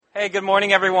Hey, good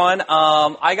morning, everyone.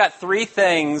 I got three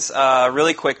things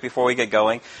really quick before we get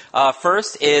going.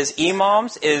 First is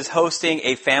eMoms is hosting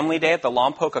a family day at the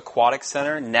Lompoc Aquatic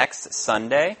Center next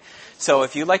Sunday. So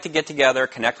if you'd like to get together,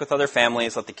 connect with other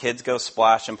families, let the kids go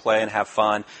splash and play and have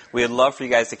fun, we would love for you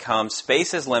guys to come.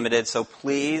 Space is limited, so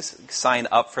please sign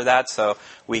up for that so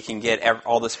we can get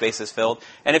all the spaces filled.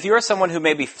 And if you are someone who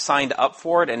maybe signed up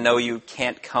for it and know you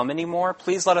can't come anymore,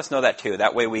 please let us know that too.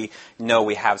 That way we know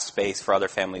we have space for other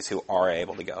families who are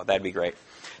able to go. That'd be great.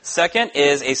 Second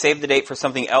is a save the date for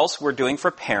something else we're doing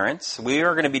for parents. We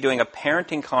are going to be doing a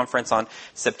parenting conference on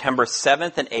September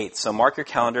 7th and 8th, so mark your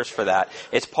calendars for that.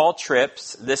 It's Paul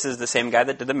Tripp's. This is the same guy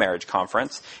that did the marriage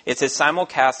conference. It's his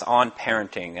simulcast on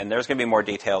parenting, and there's going to be more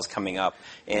details coming up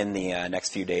in the next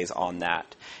few days on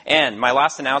that. And my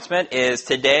last announcement is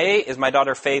today is my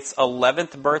daughter Faith's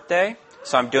 11th birthday,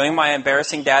 so I'm doing my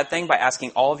embarrassing dad thing by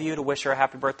asking all of you to wish her a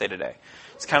happy birthday today.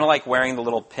 It's kind of like wearing the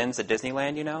little pins at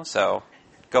Disneyland, you know, so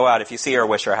go out. If you see her,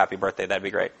 wish her a happy birthday. That'd be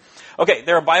great. Okay,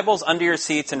 there are Bibles under your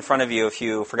seats in front of you if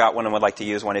you forgot one and would like to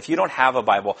use one. If you don't have a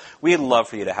Bible, we'd love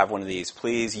for you to have one of these.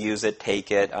 Please use it, take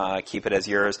it, keep it as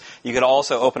yours. You could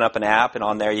also open up an app, and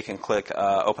on there you can click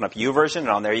Open Up YouVersion, and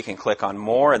on there you can click on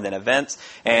More and then Events,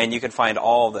 and you can find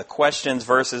all the questions,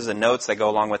 verses, and notes that go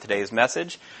along with today's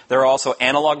message. There are also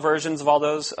analog versions of all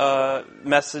those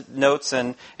notes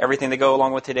and everything that go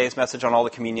along with today's message on all the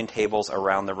communion tables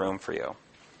around the room for you.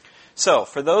 So,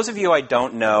 for those of you I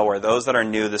don't know, or those that are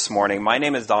new this morning, my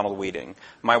name is Donald Weeding.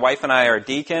 My wife and I are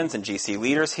deacons and GC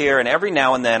leaders here, and every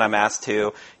now and then I'm asked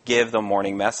to give the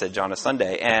morning message on a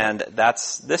Sunday, and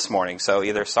that's this morning, so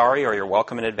either sorry or you're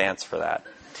welcome in advance for that.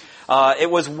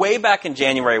 It was way back in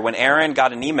January when Aaron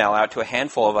got an email out to a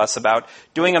handful of us about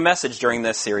doing a message during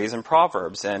this series in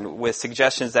Proverbs, and with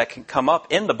suggestions that can come up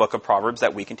in the book of Proverbs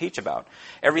that we can teach about.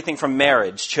 Everything from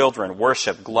marriage, children,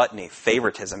 worship, gluttony,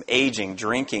 favoritism, aging,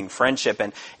 drinking, friendship,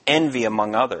 and envy,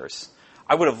 among others.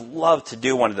 I would have loved to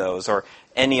do one of those or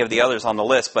any of the others on the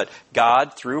list, but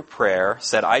God, through prayer,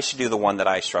 said I should do the one that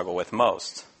I struggle with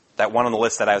most. That one on the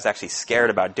list that I was actually scared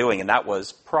about doing, and that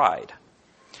was pride.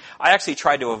 I actually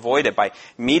tried to avoid it by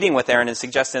meeting with Aaron and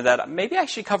suggesting that maybe I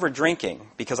should cover drinking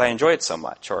because I enjoy it so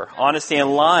much, or honesty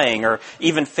and lying, or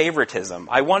even favoritism.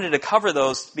 I wanted to cover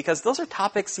those because those are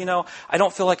topics, I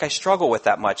don't feel like I struggle with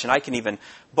that much, and I can even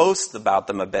boast about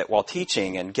them a bit while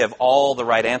teaching and give all the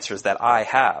right answers that I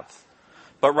have.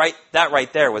 But that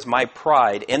right there was my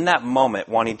pride in that moment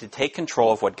wanting to take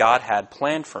control of what God had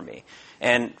planned for me.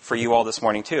 And for you all this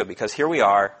morning too, because here we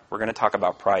are, we're going to talk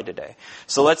about pride today.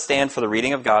 So let's stand for the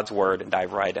reading of God's Word and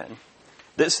dive right in.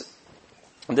 This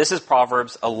is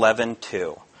Proverbs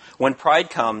 11:2. When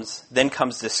pride comes, then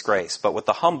comes disgrace, but with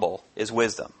the humble is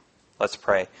wisdom. Let's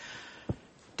pray.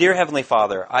 Dear Heavenly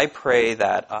Father, I pray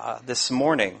that this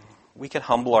morning we can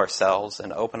humble ourselves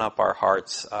and open up our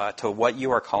hearts to what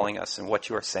you are calling us and what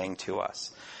you are saying to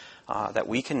us. That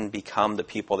we can become the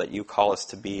people that you call us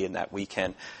to be, and that we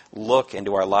can look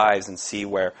into our lives and see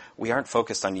where we aren't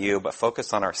focused on you, but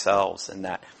focused on ourselves, and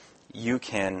that you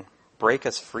can break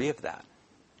us free of that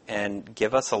and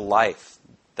give us a life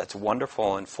that's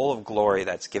wonderful and full of glory,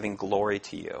 that's giving glory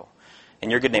to you. In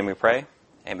your good name we pray.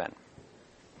 Amen.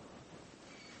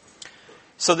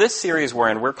 So this series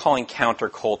we're calling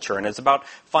Counterculture, and it's about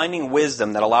finding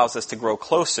wisdom that allows us to grow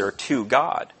closer to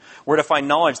God. We're to find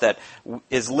knowledge that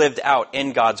is lived out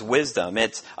in God's wisdom.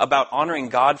 It's about honoring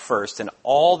God first in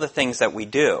all the things that we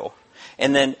do,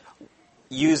 and then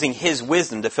using His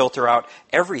wisdom to filter out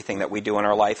everything that we do in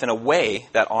our life in a way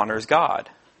that honors God.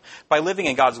 By living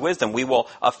in God's wisdom, we will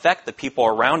affect the people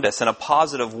around us in a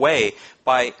positive way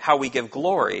by how we give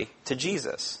glory to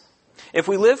Jesus. If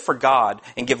we live for God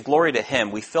and give glory to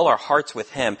Him, we fill our hearts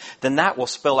with Him, then that will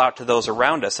spill out to those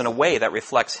around us in a way that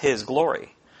reflects His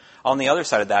glory. On the other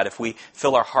side of that, if we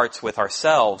fill our hearts with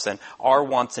ourselves and our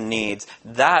wants and needs,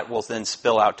 that will then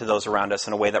spill out to those around us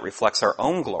in a way that reflects our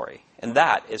own glory. And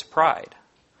that is pride.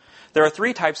 There are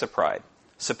three types of pride: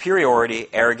 superiority,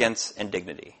 arrogance, and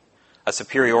dignity. A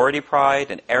superiority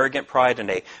pride, an arrogant pride, and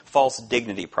a false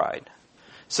dignity pride.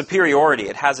 Superiority,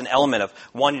 it has an element of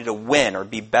wanting to win or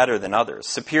be better than others.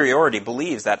 Superiority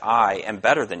believes that I am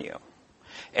better than you.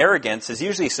 Arrogance is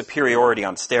usually superiority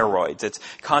on steroids. It's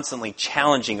constantly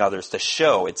challenging others to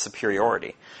show its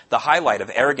superiority. The highlight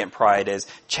of arrogant pride is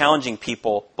challenging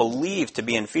people believed to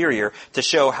be inferior to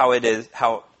show how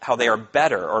they are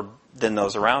better than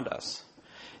those around us.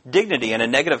 Dignity in a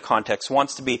negative context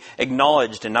wants to be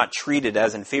acknowledged and not treated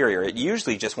as inferior. It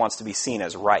usually just wants to be seen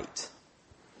as right.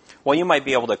 While you might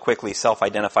be able to quickly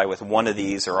self-identify with one of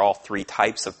these or all three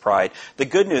types of pride, the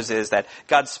good news is that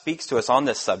God speaks to us on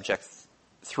this subject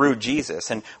through Jesus,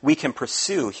 and we can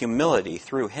pursue humility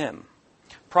through him.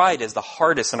 Pride is the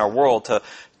hardest in our world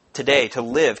today to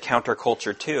live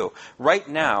counterculture to. Right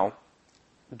now,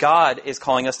 God is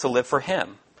calling us to live for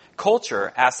him.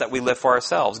 Culture asks that we live for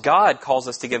ourselves. God calls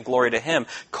us to give glory to him.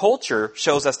 Culture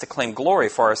shows us to claim glory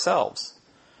for ourselves.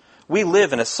 We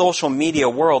live in a social media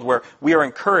world where we are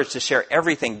encouraged to share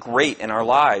everything great in our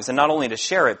lives, and not only to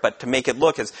share it, but to make it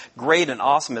look as great and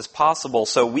awesome as possible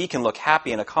so we can look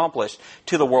happy and accomplished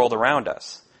to the world around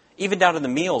us. Even down to the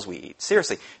meals we eat.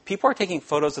 Seriously, people are taking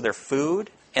photos of their food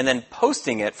and then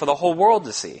posting it for the whole world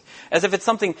to see, as if it's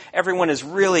something everyone is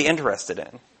really interested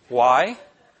in. Why?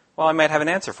 Well, I might have an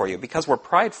answer for you. Because we're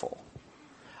prideful.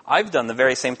 I've done the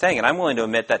very same thing, and I'm willing to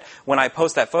admit that when I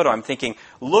post that photo, I'm thinking,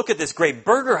 look at this great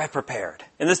burger I prepared,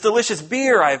 and this delicious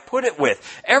beer I've put it with.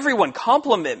 Everyone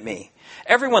compliment me.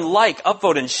 Everyone like,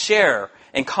 upvote, and share,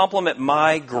 and compliment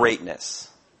my greatness.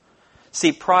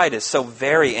 See, pride is so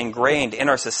very ingrained in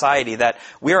our society that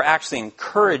we are actually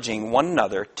encouraging one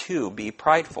another to be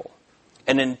prideful.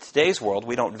 And in today's world,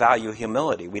 we don't value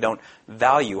humility. We don't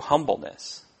value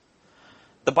humbleness.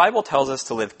 The Bible tells us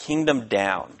to live kingdom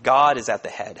down. God is at the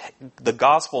head. The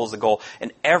gospel is the goal,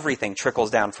 and everything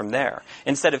trickles down from there.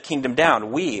 Instead of kingdom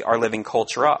down, we are living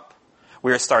culture up.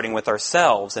 We are starting with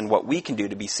ourselves and what we can do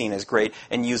to be seen as great,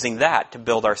 and using that to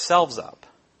build ourselves up.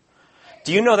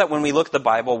 Do you know that when we look at the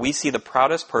Bible, we see the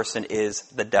proudest person is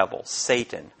the devil,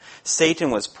 Satan. Satan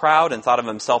was proud and thought of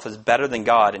himself as better than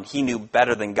God, and he knew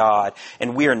better than God,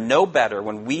 and we are no better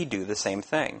when we do the same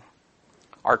thing.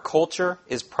 Our culture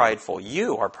is prideful.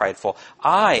 You are prideful.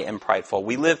 I am prideful.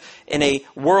 We live in a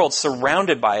world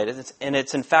surrounded by it, and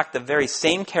it's in fact the very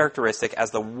same characteristic as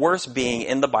the worst being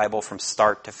in the Bible from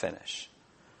start to finish.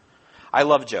 I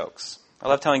love jokes. I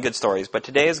love telling good stories, but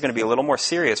today is going to be a little more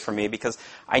serious for me because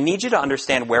I need you to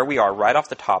understand where we are right off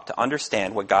the top to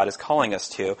understand what God is calling us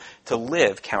to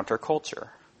live counterculture.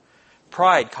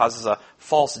 Pride causes a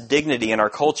false dignity in our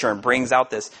culture and brings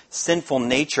out this sinful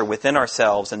nature within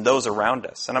ourselves and those around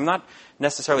us. And I'm not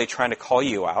necessarily trying to call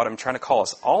you out. I'm trying to call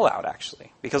us all out,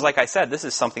 actually. Because like I said, this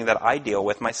is something that I deal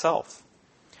with myself.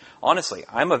 Honestly,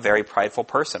 I'm a very prideful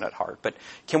person at heart. But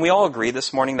can we all agree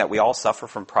this morning that we all suffer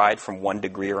from pride from one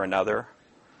degree or another?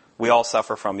 We all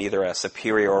suffer from either a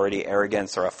superiority,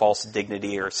 arrogance, or a false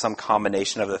dignity, or some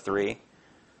combination of the three.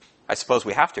 I suppose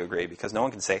we have to agree because no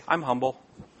one can say, I'm humble.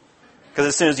 Because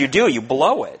as soon as you do, you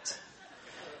blow it.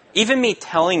 Even me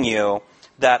telling you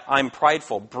that I'm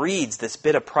prideful breeds this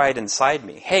bit of pride inside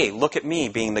me. Hey, look at me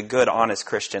being the good, honest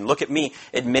Christian. Look at me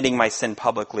admitting my sin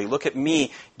publicly. Look at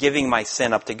me giving my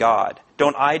sin up to God.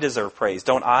 Don't I deserve praise?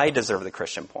 Don't I deserve the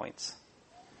Christian points?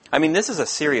 I mean, this is a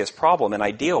serious problem, and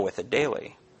I deal with it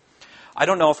daily. I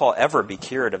don't know if I'll ever be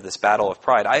cured of this battle of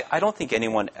pride. I don't think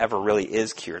anyone ever really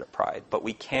is cured of pride, but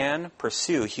we can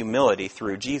pursue humility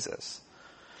through Jesus.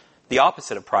 The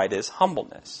opposite of pride is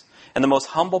humbleness. And the most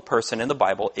humble person in the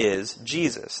Bible is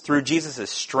Jesus. Through Jesus'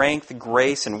 strength,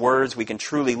 grace, and words, we can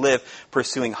truly live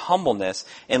pursuing humbleness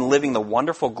and living the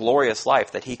wonderful, glorious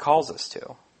life that he calls us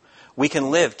to. We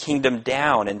can live kingdom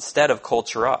down instead of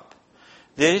culture up.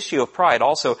 The issue of pride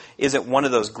also isn't one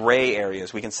of those gray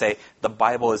areas. We can say the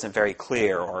Bible isn't very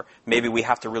clear, or maybe we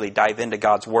have to really dive into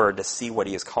God's Word to see what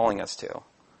he is calling us to.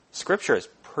 Scripture is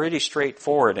pretty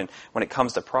straightforward when it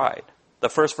comes to pride. The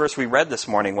first verse we read this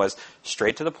morning was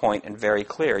straight to the point and very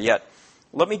clear. Yet,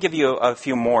 let me give you a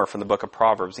few more from the book of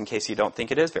Proverbs in case you don't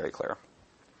think it is very clear.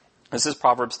 This is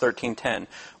Proverbs 13:10.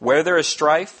 Where there is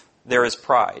strife, there is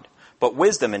pride, but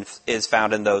wisdom is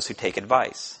found in those who take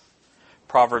advice.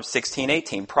 Proverbs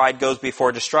 16:18. Pride goes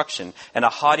before destruction, and a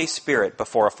haughty spirit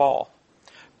before a fall.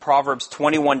 Proverbs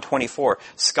 21:24.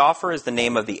 Scoffer is the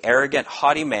name of the arrogant,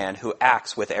 haughty man who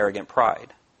acts with arrogant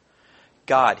pride.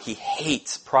 God, he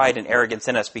hates pride and arrogance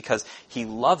in us because he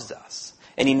loves us.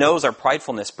 And he knows our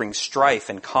pridefulness brings strife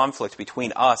and conflict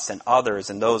between us and others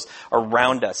and those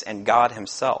around us and God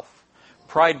himself.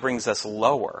 Pride brings us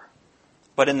lower.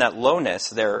 But in that lowness,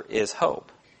 there is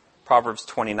hope. Proverbs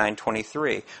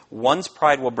 29:23. One's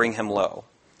pride will bring him low,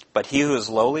 but he who is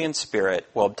lowly in spirit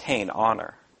will obtain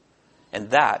honor.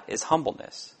 And that is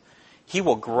humbleness. He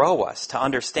will grow us to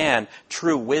understand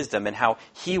true wisdom and how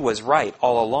he was right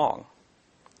all along.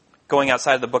 Going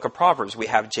outside of the book of Proverbs, we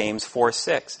have James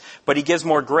 4:6. But he gives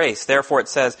more grace. Therefore it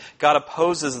says, God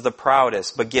opposes the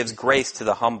proudest, but gives grace to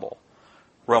the humble.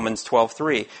 Romans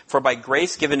 12:3. For by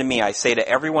grace given to me, I say to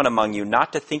everyone among you,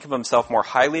 not to think of himself more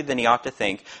highly than he ought to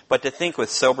think, but to think with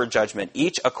sober judgment,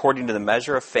 each according to the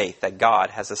measure of faith that God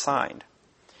has assigned.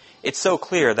 It's so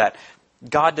clear that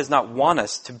God does not want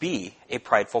us to be a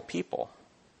prideful people.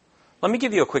 Let me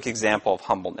give you a quick example of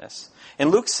humbleness. In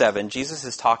Luke 7, Jesus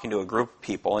is talking to a group of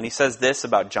people, and he says this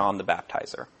about John the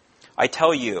Baptizer. I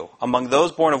tell you, among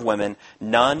those born of women,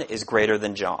 none is greater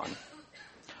than John.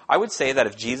 I would say that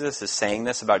if Jesus is saying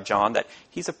this about John, that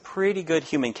he's a pretty good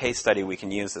human case study we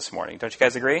can use this morning. Don't you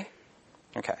guys agree?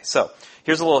 Okay, so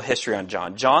here's a little history on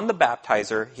John. John the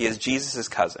Baptizer, he is Jesus'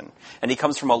 cousin, and he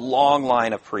comes from a long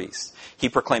line of priests. He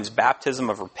proclaims baptism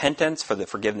of repentance for the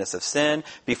forgiveness of sin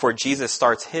before Jesus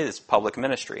starts his public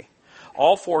ministry.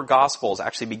 All four Gospels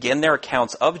actually begin their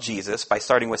accounts of Jesus by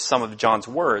starting with some of John's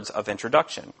words of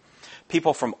introduction.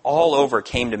 People from all over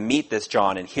came to meet this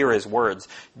John and hear his words.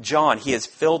 John, he is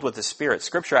filled with the Spirit.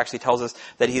 Scripture actually tells us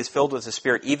that he is filled with the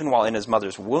Spirit even while in his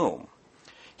mother's womb.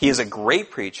 He is a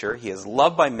great preacher. He is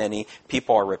loved by many.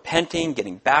 People are repenting,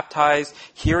 getting baptized,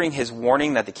 hearing his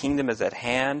warning that the kingdom is at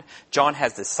hand. John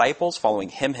has disciples following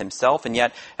him himself, and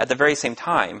yet at the very same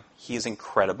time, he is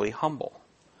incredibly humble.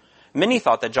 Many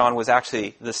thought that John was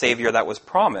actually the Savior that was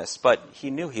promised, but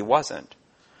he knew he wasn't.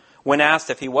 When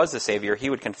asked if he was the Savior, he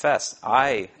would confess,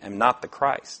 I am not the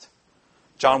Christ.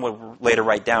 John would later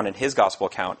write down in his gospel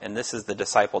account, and this is the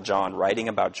disciple John writing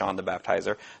about John the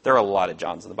Baptizer. There are a lot of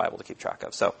Johns in the Bible to keep track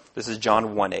of. So this is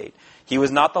John 1:8. He was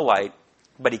not the light,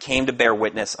 but he came to bear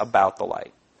witness about the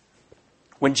light.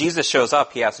 When Jesus shows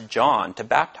up, he asks John to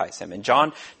baptize him, and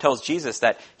John tells Jesus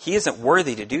that he isn't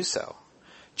worthy to do so.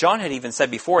 John had even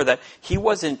said before that he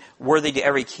wasn't worthy to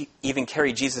ever even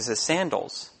carry Jesus'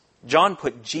 sandals. John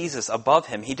put Jesus above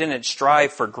him. He didn't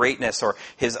strive for greatness or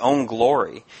his own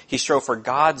glory. He strove for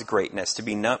God's greatness to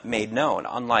be made known,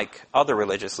 unlike other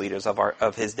religious leaders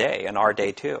of his day and our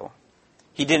day too.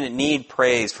 He didn't need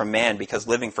praise from man because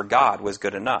living for God was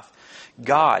good enough.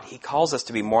 God, he calls us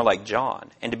to be more like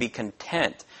John and to be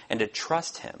content and to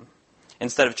trust him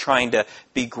instead of trying to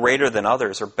be greater than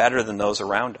others or better than those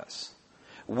around us.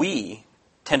 We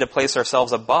tend to place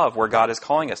ourselves above where God is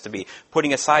calling us to be,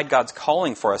 putting aside God's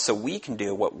calling for us so we can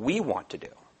do what we want to do.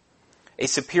 A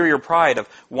superior pride of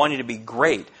wanting to be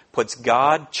great puts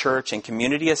God, church, and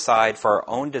community aside for our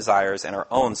own desires and our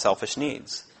own selfish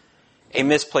needs. A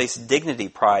misplaced dignity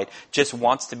pride just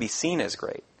wants to be seen as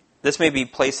great. This may be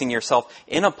placing yourself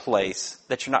in a place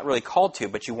that you're not really called to,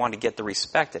 but you want to get the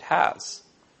respect it has.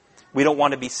 We don't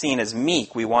want to be seen as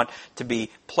meek. We want to be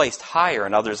placed higher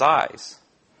in others' eyes.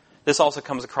 This also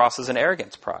comes across as an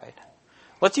arrogance pride.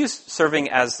 Let's use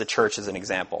serving as the church as an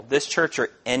example. This church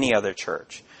or any other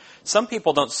church. Some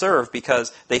people don't serve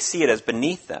because they see it as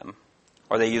beneath them,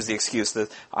 or they use the excuse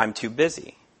that I'm too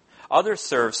busy. Others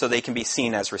serve so they can be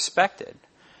seen as respected.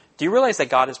 Do you realize that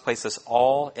God has placed us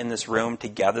all in this room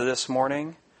together this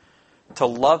morning to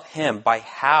love him by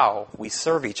how we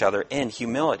serve each other in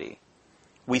humility?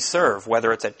 We serve,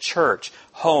 whether it's at church,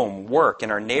 home, work, in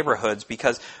our neighborhoods,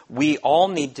 because we all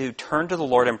need to turn to the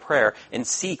Lord in prayer and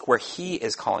seek where he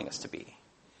is calling us to be.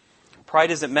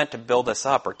 Pride isn't meant to build us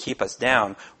up or keep us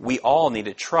down. We all need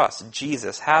to trust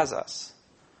Jesus has us.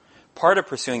 Part of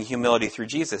pursuing humility through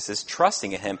Jesus is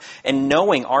trusting in him and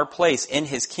knowing our place in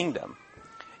his kingdom.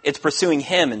 It's pursuing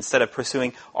him instead of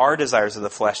pursuing our desires of the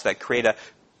flesh that create a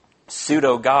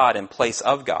pseudo-God in place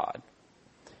of God.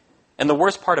 And the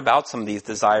worst part about some of these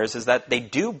desires is that they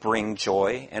do bring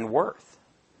joy and worth.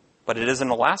 But it isn't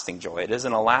a lasting joy. It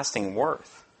isn't a lasting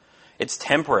worth. It's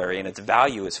temporary and its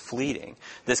value is fleeting.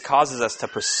 This causes us to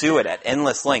pursue it at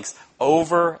endless lengths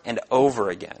over and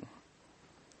over again.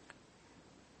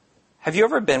 Have you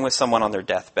ever been with someone on their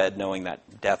deathbed knowing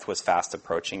that death was fast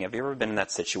approaching? Have you ever been in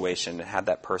that situation and had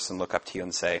that person look up to you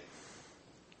and say,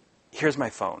 here's my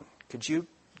phone. Could you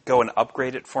go and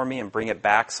upgrade it for me and bring it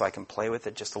back so I can play with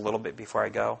it just a little bit before I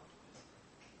go?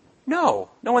 No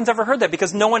one's ever heard that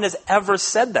because no one has ever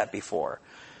said that before.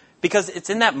 Because it's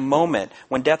in that moment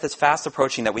when death is fast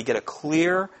approaching that we get a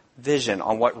clear vision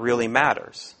on what really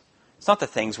matters. It's not the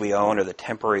things we own or the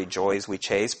temporary joys we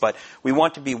chase, but we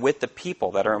want to be with the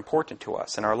people that are important to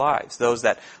us in our lives, those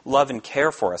that love and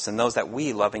care for us and those that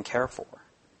we love and care for.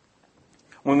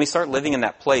 When we start living in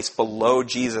that place below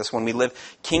Jesus, when we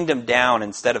live kingdom down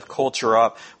instead of culture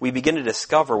up, we begin to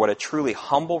discover what a truly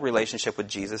humble relationship with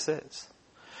Jesus is.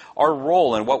 Our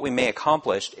role in what we may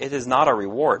accomplish, it is not our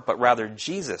reward, but rather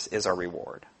Jesus is our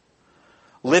reward.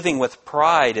 Living with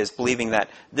pride is believing that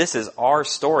this is our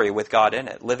story with God in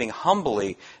it. Living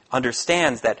humbly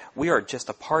understands that we are just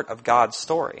a part of God's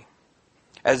story.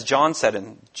 As John said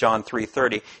in John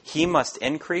 3:30, he must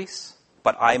increase,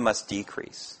 but I must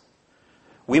decrease.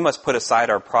 We must put aside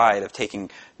our pride of taking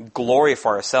glory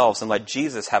for ourselves and let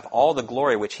Jesus have all the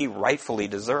glory which he rightfully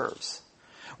deserves.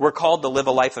 We're called to live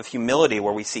a life of humility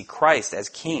where we see Christ as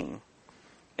King.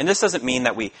 And this doesn't mean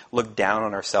that we look down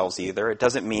on ourselves either. It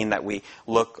doesn't mean that we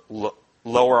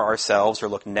lower ourselves or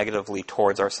look negatively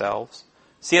towards ourselves.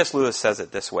 C.S. Lewis says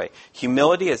it this way: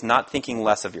 humility is not thinking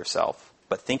less of yourself,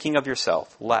 but thinking of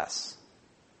yourself less.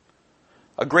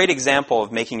 A great example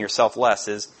of making yourself less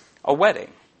is a wedding.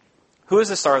 Who is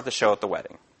the star of the show at the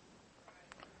wedding?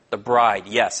 The bride.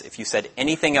 Yes, if you said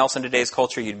anything else in today's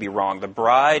culture, you'd be wrong. The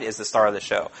bride is the star of the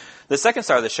show. The second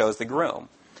star of the show is the groom.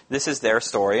 This is their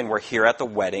story, and we're here at the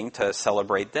wedding to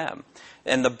celebrate them.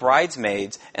 And the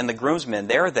bridesmaids and the groomsmen,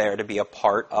 they're there to be a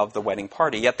part of the wedding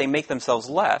party, yet they make themselves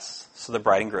less so the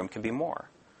bride and groom can be more.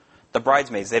 The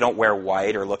bridesmaids, they don't wear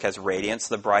white or look as radiant,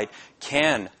 so the bride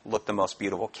can look the most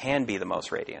beautiful, can be the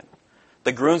most radiant.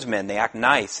 The groomsmen, they act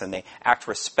nice and they act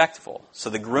respectful, so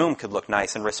the groom could look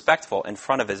nice and respectful in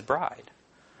front of his bride.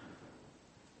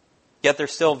 Yet they're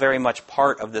still very much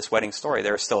part of this wedding story.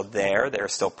 They're still there, they're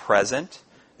still present.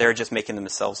 They're just making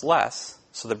themselves less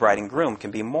so the bride and groom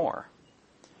can be more.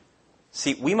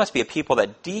 See, we must be a people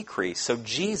that decrease so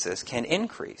Jesus can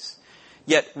increase.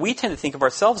 Yet we tend to think of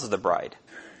ourselves as the bride.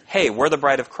 Hey, we're the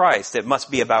bride of Christ. It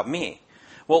must be about me.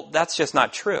 Well, that's just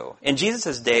not true. In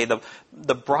Jesus' day,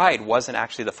 the bride wasn't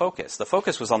actually the focus. The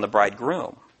focus was on the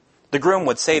bridegroom. The groom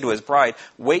would say to his bride,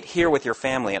 "Wait here with your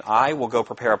family, and I will go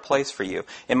prepare a place for you.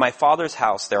 In my Father's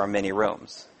house there are many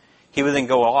rooms." He would then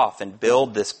go off and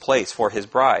build this place for his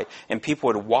bride, and people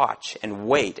would watch and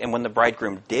wait. And when the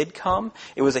bridegroom did come,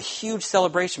 it was a huge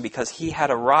celebration because he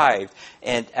had arrived,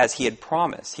 and as he had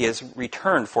promised, he has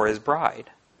returned for his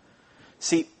bride.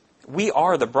 See, we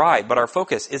are the bride, but our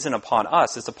focus isn't upon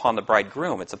us, it's upon the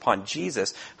bridegroom. It's upon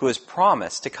Jesus, who has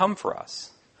promised to come for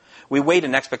us. We wait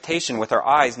in expectation with our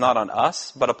eyes not on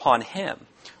us, but upon him.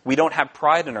 We don't have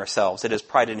pride in ourselves. It is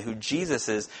pride in who Jesus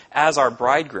is as our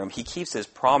bridegroom. He keeps his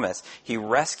promise. He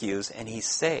rescues and he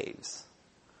saves.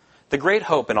 The great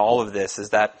hope in all of this is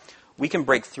that we can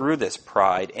break through this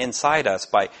pride inside us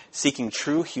by seeking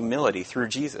true humility through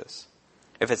Jesus.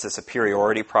 If it's a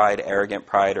superiority pride, arrogant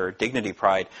pride, or dignity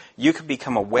pride, you can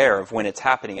become aware of when it's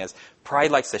happening, as pride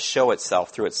likes to show itself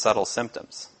through its subtle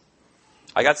symptoms.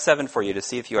 I got 7 for you to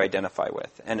see if you identify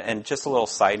with. And just a little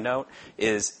side note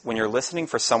is when you're listening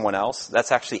for someone else,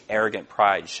 that's actually arrogant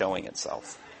pride showing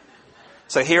itself.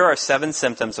 So here are 7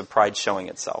 symptoms of pride showing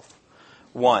itself.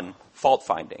 1, fault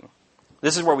finding.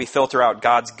 This is where we filter out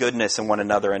God's goodness in one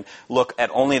another and look at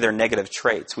only their negative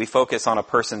traits. We focus on a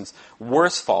person's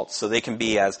worst faults so they can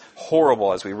be as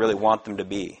horrible as we really want them to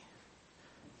be.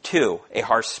 2, a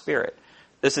harsh spirit.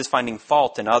 This is finding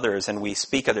fault in others, and we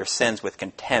speak of their sins with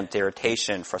contempt,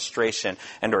 irritation, frustration,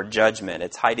 and or judgment.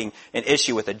 It's hiding an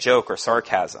issue with a joke or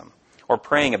sarcasm, or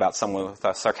praying about someone with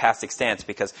a sarcastic stance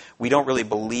because we don't really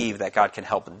believe that God can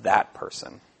help that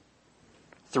person.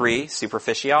 3,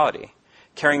 superficiality.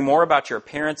 Caring more about your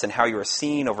appearance and how you are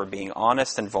seen over being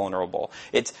honest and vulnerable.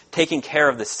 It's taking care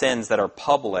of the sins that are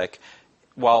public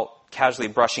while casually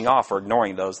brushing off or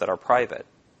ignoring those that are private.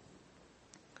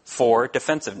 4,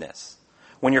 defensiveness.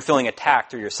 When you're feeling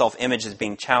attacked or your self-image is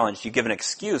being challenged, you give an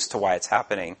excuse to why it's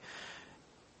happening.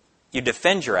 You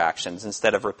defend your actions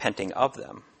instead of repenting of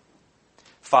them.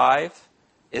 5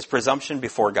 is presumption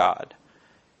before God.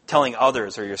 Telling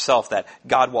others or yourself that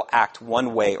God will act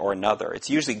one way or another.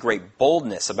 It's usually great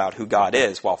boldness about who God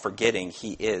is while forgetting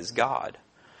he is God.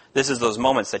 This is those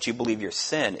moments that you believe your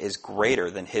sin is greater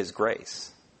than his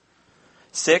grace.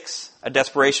 6, a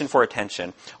desperation for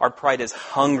attention. Our pride is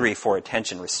hungry for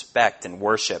attention, respect, and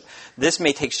worship. This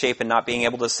may take shape in not being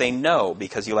able to say no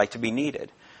because you like to be needed.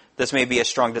 This may be a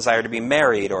strong desire to be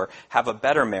married or have a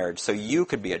better marriage so you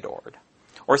could be adored.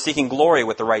 Or seeking glory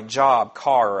with the right job,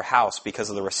 car, or house because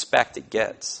of the respect it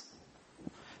gets.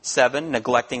 7,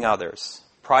 neglecting others.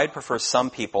 Pride prefers some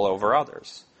people over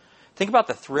others. Think about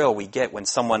the thrill we get when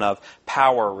someone of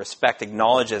power or respect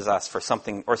acknowledges us for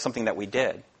something or something that we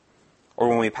did. Or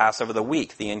when we pass over the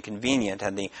weak, the inconvenient,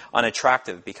 and the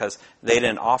unattractive because they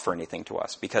didn't offer anything to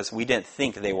us, because we didn't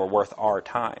think they were worth our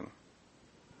time.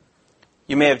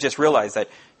 You may have just realized that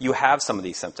you have some of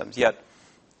these symptoms, yet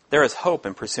there is hope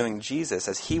in pursuing Jesus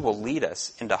as he will lead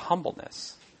us into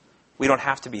humbleness. We don't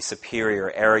have to be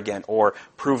superior, arrogant, or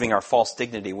proving our false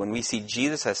dignity when we see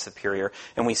Jesus as superior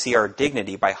and we see our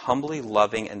dignity by humbly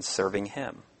loving and serving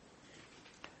him.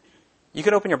 You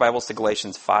can open your Bibles to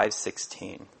Galatians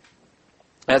 5:16.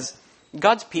 As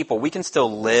God's people, we can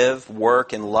still live,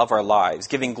 work, and love our lives,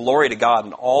 giving glory to God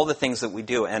in all the things that we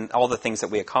do and all the things that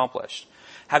we accomplish.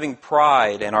 Having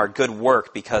pride in our good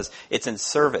work because it's in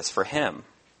service for him.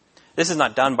 This is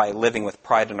not done by living with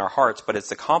pride in our hearts, but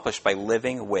it's accomplished by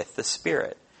living with the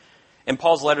Spirit. In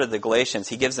Paul's letter to the Galatians,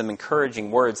 he gives them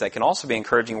encouraging words that can also be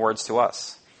encouraging words to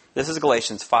us. This is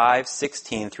Galatians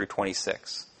 5:16 through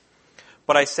 26.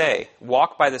 But I say,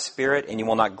 walk by the Spirit, and you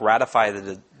will not gratify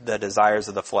the desires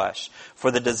of the flesh.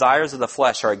 For the desires of the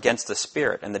flesh are against the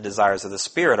Spirit, and the desires of the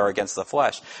Spirit are against the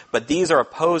flesh. But these are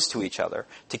opposed to each other,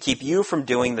 to keep you from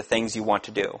doing the things you want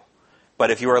to do.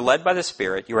 But if you are led by the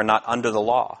Spirit, you are not under the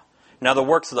law. Now the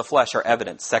works of the flesh are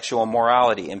evident: sexual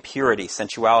immorality, impurity,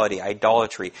 sensuality,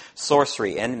 idolatry,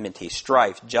 sorcery, enmity,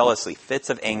 strife, jealousy, fits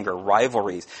of anger,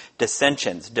 rivalries,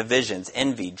 dissensions, divisions,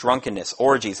 envy, drunkenness,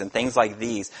 orgies, and things like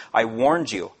these. I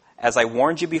warned you, as I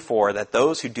warned you before, that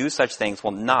those who do such things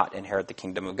will not inherit the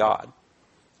kingdom of God.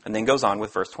 And then goes on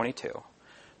with verse 22.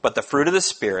 But the fruit of the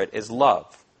Spirit is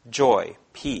love, joy,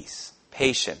 peace,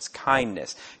 patience,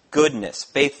 kindness, goodness,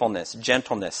 faithfulness,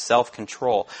 gentleness,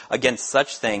 self-control. Against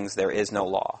such things there is no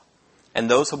law.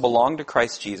 And those who belong to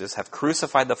Christ Jesus have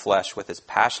crucified the flesh with its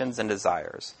passions and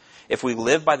desires. If we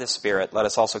live by the Spirit, let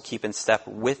us also keep in step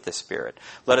with the Spirit.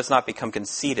 Let us not become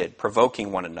conceited,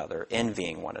 provoking one another,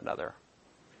 envying one another.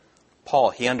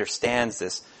 Paul, he understands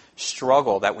this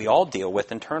struggle that we all deal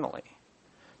with internally.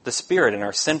 The Spirit and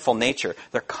our sinful nature,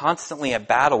 they're constantly at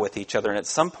battle with each other. And at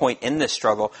some point in this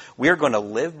struggle, we're going to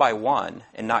live by one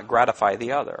and not gratify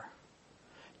the other.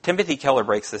 Timothy Keller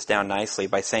breaks this down nicely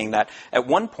by saying that at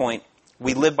one point,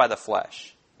 we live by the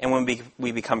flesh. And when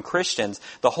we become Christians,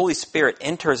 the Holy Spirit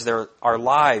enters our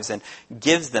lives and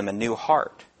gives them a new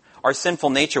heart. Our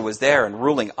sinful nature was there and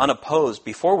ruling unopposed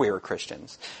before we were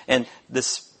Christians. And the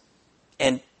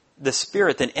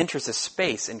Spirit then enters this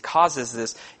space and causes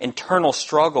this internal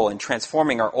struggle in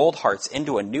transforming our old hearts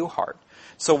into a new heart.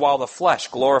 So while the flesh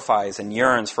glorifies and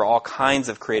yearns for all kinds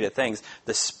of created things,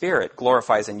 the Spirit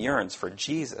glorifies and yearns for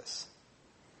Jesus.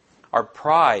 Our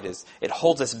pride it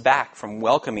holds us back from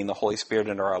welcoming the Holy Spirit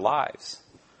into our lives.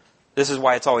 This is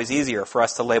why it's always easier for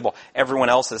us to label everyone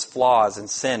else's flaws and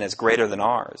sin as greater than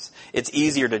ours. It's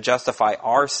easier to justify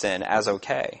our sin as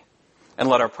okay, and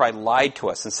let our pride lie to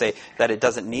us and say that it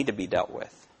doesn't need to be dealt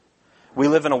with. We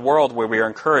live in a world where we are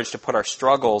encouraged to put our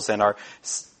struggles and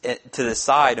to the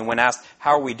side, and when asked,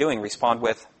 how are we doing, respond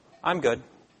with, I'm good.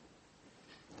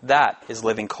 That is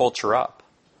living culture up.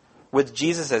 With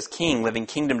Jesus as King, living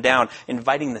kingdom down,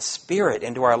 inviting the Spirit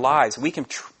into our lives, we can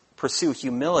pursue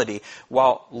humility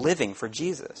while living for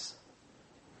Jesus.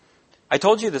 I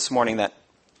told you this morning that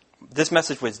this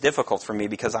message was difficult for me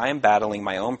because I am battling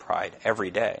my own pride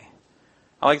every day.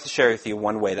 I'd like to share with you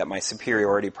one way that my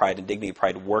superiority pride and dignity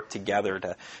pride work together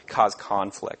to cause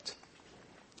conflict.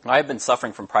 I have been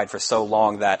suffering from pride for so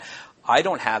long that I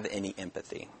don't have any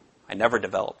empathy. I never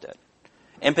developed it.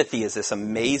 Empathy is this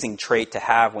amazing trait to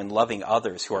have when loving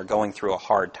others who are going through a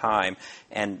hard time,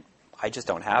 and I just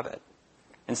don't have it.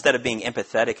 Instead of being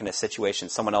empathetic in a situation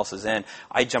someone else is in,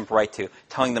 I jump right to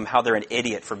telling them how they're an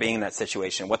idiot for being in that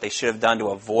situation, what they should have done to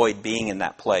avoid being in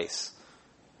that place.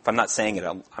 If I'm not saying it,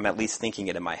 I'm at least thinking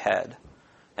it in my head.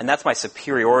 And that's my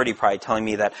superiority pride telling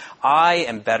me that I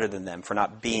am better than them for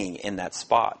not being in that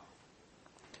spot.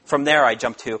 From there, I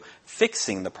jump to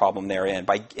fixing the problem they're in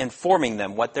by informing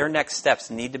them what their next steps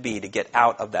need to be to get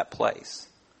out of that place.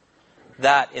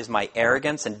 That is my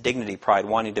arrogance and dignity pride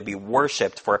wanting to be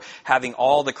worshipped for having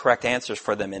all the correct answers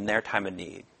for them in their time of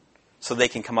need. So they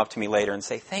can come up to me later and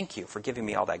say, thank you for giving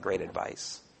me all that great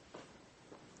advice.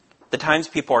 The times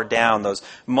people are down, those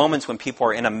moments when people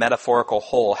are in a metaphorical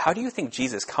hole, how do you think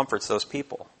Jesus comforts those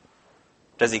people?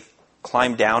 Does he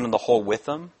climb down in the hole with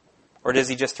them? Or does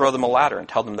he just throw them a ladder and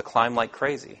tell them to climb like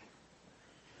crazy?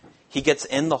 He gets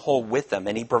in the hole with them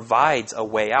and he provides a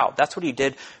way out. That's what he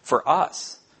did for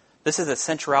us. This is the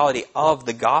centrality of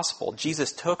the gospel.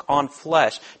 Jesus took on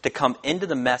flesh to come into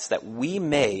the mess that we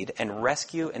made and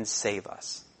rescue and save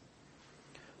us.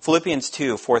 Philippians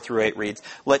 2, 4 through 8 reads,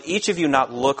 let each of you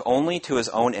not look only to his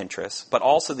own interests, but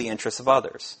also the interests of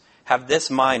others. Have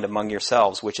this mind among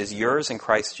yourselves, which is yours in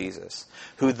Christ Jesus,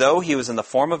 who though he was in the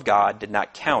form of God, did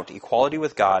not count equality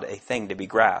with God a thing to be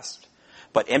grasped,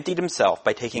 but emptied himself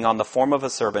by taking on the form of a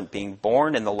servant, being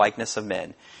born in the likeness of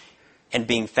men. And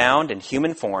being found in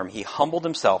human form, he humbled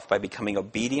himself by becoming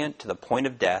obedient to the point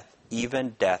of death,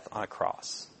 even death on a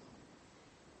cross.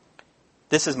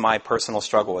 This is my personal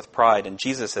struggle with pride, and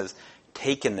Jesus has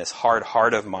taken this hard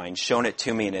heart of mine, shown it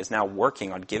to me, and is now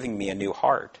working on giving me a new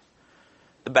heart.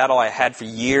 The battle I had for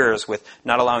years with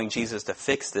not allowing Jesus to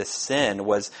fix this sin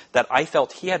was that I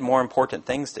felt he had more important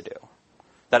things to do,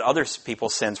 that other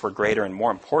people's sins were greater and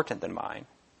more important than mine.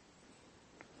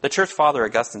 The church father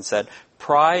Augustine said,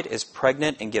 pride is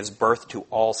pregnant and gives birth to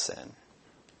all sin.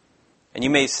 And you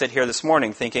may sit here this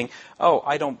morning thinking, oh,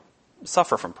 I don't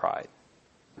suffer from pride.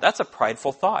 That's a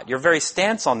prideful thought. Your very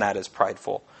stance on that is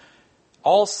prideful.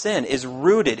 All sin is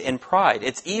rooted in pride.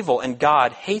 It's evil and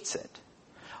God hates it.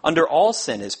 Under all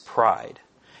sin is pride.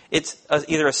 It's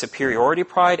either a superiority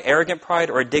pride, arrogant pride,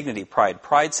 or a dignity pride.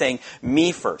 Pride saying,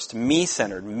 me first,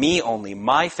 me-centered, me only,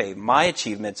 my fame, my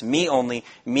achievements, me only,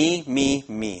 me, me,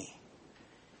 me.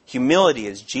 Humility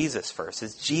is Jesus first.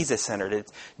 It's Jesus-centered.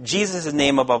 It's Jesus'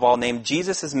 name above all name.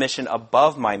 Jesus' mission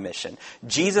above my mission.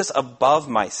 Jesus above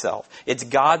myself. It's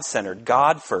God-centered,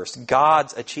 God first,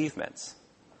 God's achievements.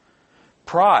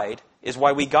 Pride is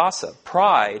why we gossip.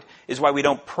 Pride is why we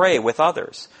don't pray with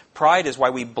others. Pride is why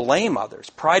we blame others.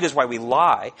 Pride is why we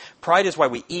lie. Pride is why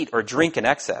we eat or drink in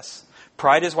excess.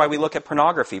 Pride is why we look at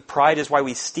pornography. Pride is why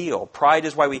we steal. Pride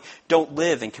is why we don't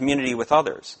live in community with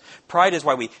others. Pride is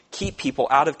why we keep people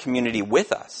out of community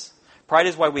with us. Pride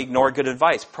is why we ignore good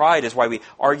advice. Pride is why we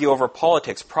argue over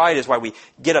politics. Pride is why we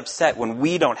get upset when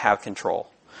we don't have control.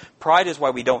 Pride is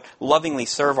why we don't lovingly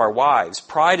serve our wives.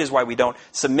 Pride is why we don't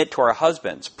submit to our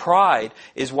husbands. Pride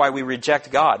is why we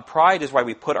reject God. Pride is why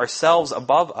we put ourselves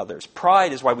above others.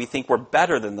 Pride is why we think we're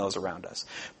better than those around us.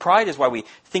 Pride is why we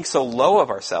think so low of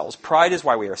ourselves. Pride is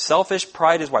why we are selfish.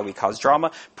 Pride is why we cause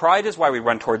drama. Pride is why we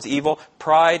run towards evil.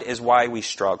 Pride is why we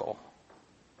struggle.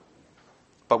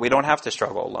 But we don't have to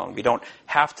struggle alone. We don't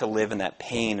have to live in that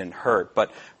pain and hurt.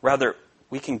 But rather,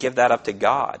 we can give that up to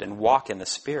God and walk in the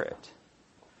Spirit.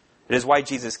 It is why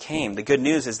Jesus came. The good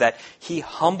news is that he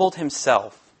humbled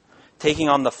himself, taking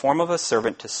on the form of a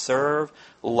servant to serve,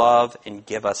 love, and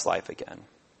give us life again.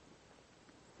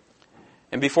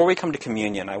 And before we come to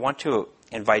communion, I want to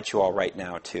invite you all right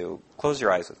now to close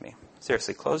your eyes with me.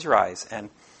 Seriously, close your eyes. And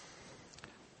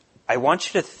I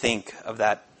want you to think of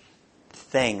that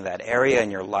thing, that area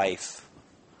in your life,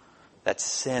 that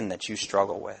sin that you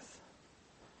struggle with.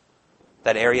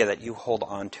 That area that you hold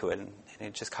on to it and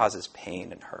it just causes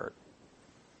pain and hurt.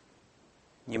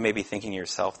 You may be thinking to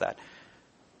yourself that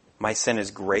my sin is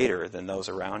greater than those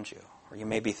around you. Or you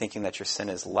may be thinking that your sin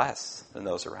is less than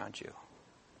those around you.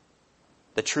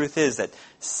 The truth is that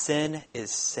sin is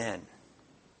sin.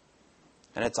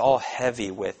 And it's all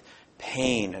heavy with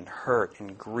pain and hurt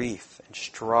and grief and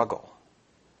struggle.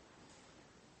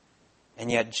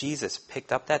 And yet Jesus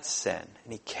picked up that sin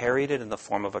and he carried it in the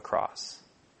form of a cross.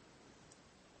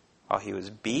 While he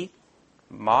was beat,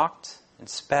 mocked, and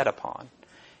spat upon.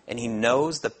 And he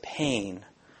knows the pain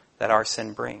that our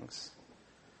sin brings.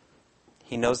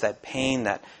 He knows that pain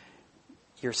that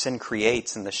your sin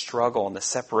creates and the struggle and the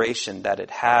separation that it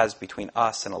has between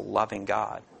us and a loving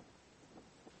God.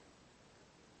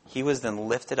 He was then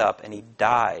lifted up and he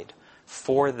died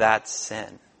for that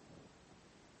sin.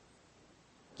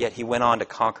 Yet he went on to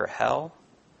conquer hell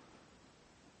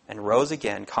and rose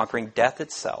again, conquering death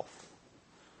itself.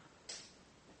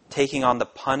 Taking on the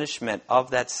punishment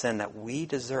of that sin that we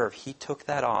deserve. He took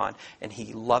that on and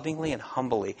he lovingly and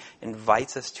humbly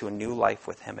invites us to a new life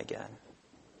with him again.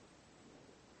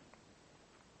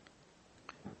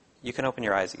 You can open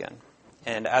your eyes again.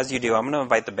 And as you do, I'm going to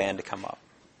invite the band to come up.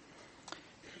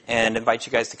 And invite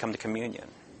you guys to come to communion.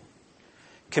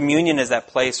 Communion is that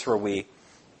place where we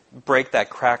break that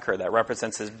cracker that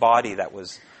represents his body that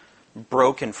was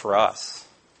broken for us.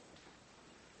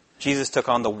 Jesus took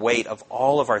on the weight of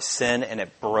all of our sin and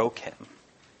it broke him.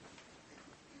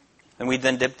 And we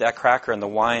then dipped that cracker in the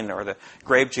wine or the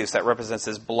grape juice that represents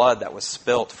his blood that was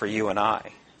spilt for you and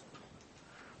I.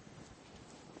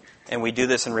 And we do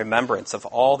this in remembrance of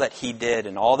all that he did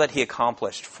and all that he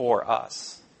accomplished for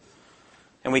us.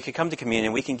 And we can come to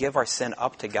communion, we can give our sin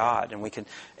up to God and we can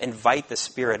invite the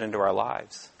Spirit into our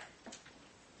lives.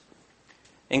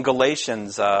 In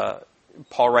Galatians,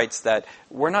 Paul writes that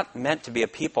we're not meant to be a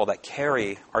people that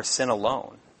carry our sin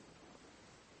alone.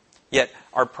 Yet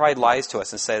our pride lies to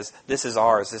us and says, this is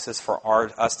ours, this is for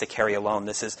us to carry alone,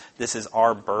 this is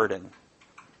our burden.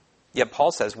 Yet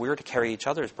Paul says we're to carry each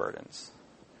other's burdens.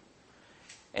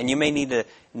 And you may need to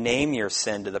name your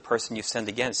sin to the person you sinned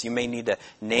against. You may need to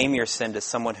name your sin to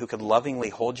someone who could lovingly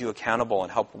hold you accountable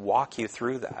and help walk you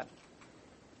through that.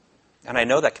 And I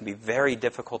know that can be very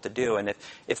difficult to do. And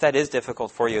if that is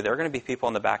difficult for you, there are going to be people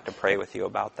in the back to pray with you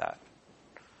about that.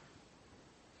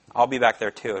 I'll be back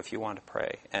there too if you want to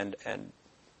pray. And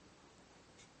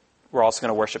we're also going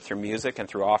to worship through music and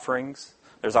through offerings.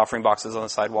 There's offering boxes on the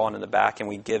side wall and in the back. And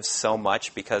we give so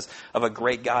much because of a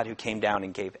great God who came down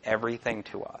and gave everything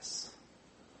to us.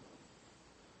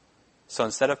 So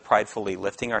instead of pridefully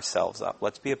lifting ourselves up,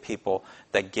 let's be a people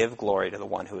that give glory to the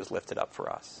one who is lifted up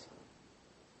for us.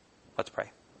 Let's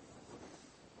pray.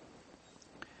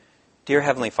 Dear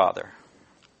Heavenly Father,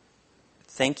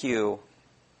 thank you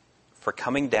for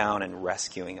coming down and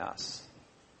rescuing us.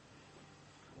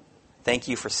 Thank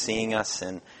you for seeing us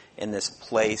in in this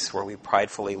place where we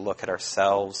pridefully look at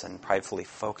ourselves and pridefully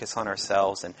focus on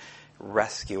ourselves, and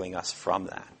rescuing us from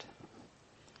that.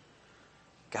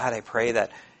 God, I pray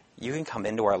that you can come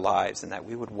into our lives and that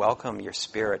we would welcome your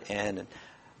Spirit in, and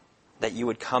that you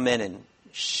would come in and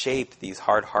shape these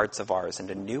hard hearts of ours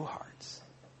into new hearts.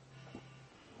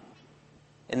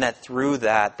 And that through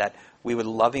that we would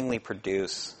lovingly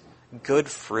produce good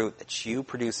fruit that you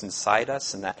produce inside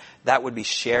us, and that would be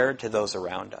shared to those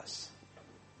around us.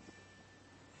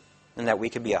 And that we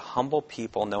could be a humble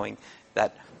people, knowing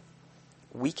that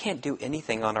we can't do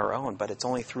anything on our own, but it's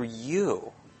only through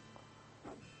you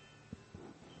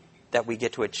that we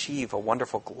get to achieve a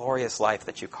wonderful, glorious life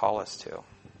that you call us to.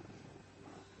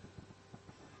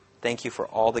 Thank you for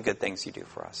all the good things you do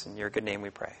for us. In your good name we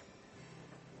pray.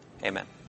 Amen.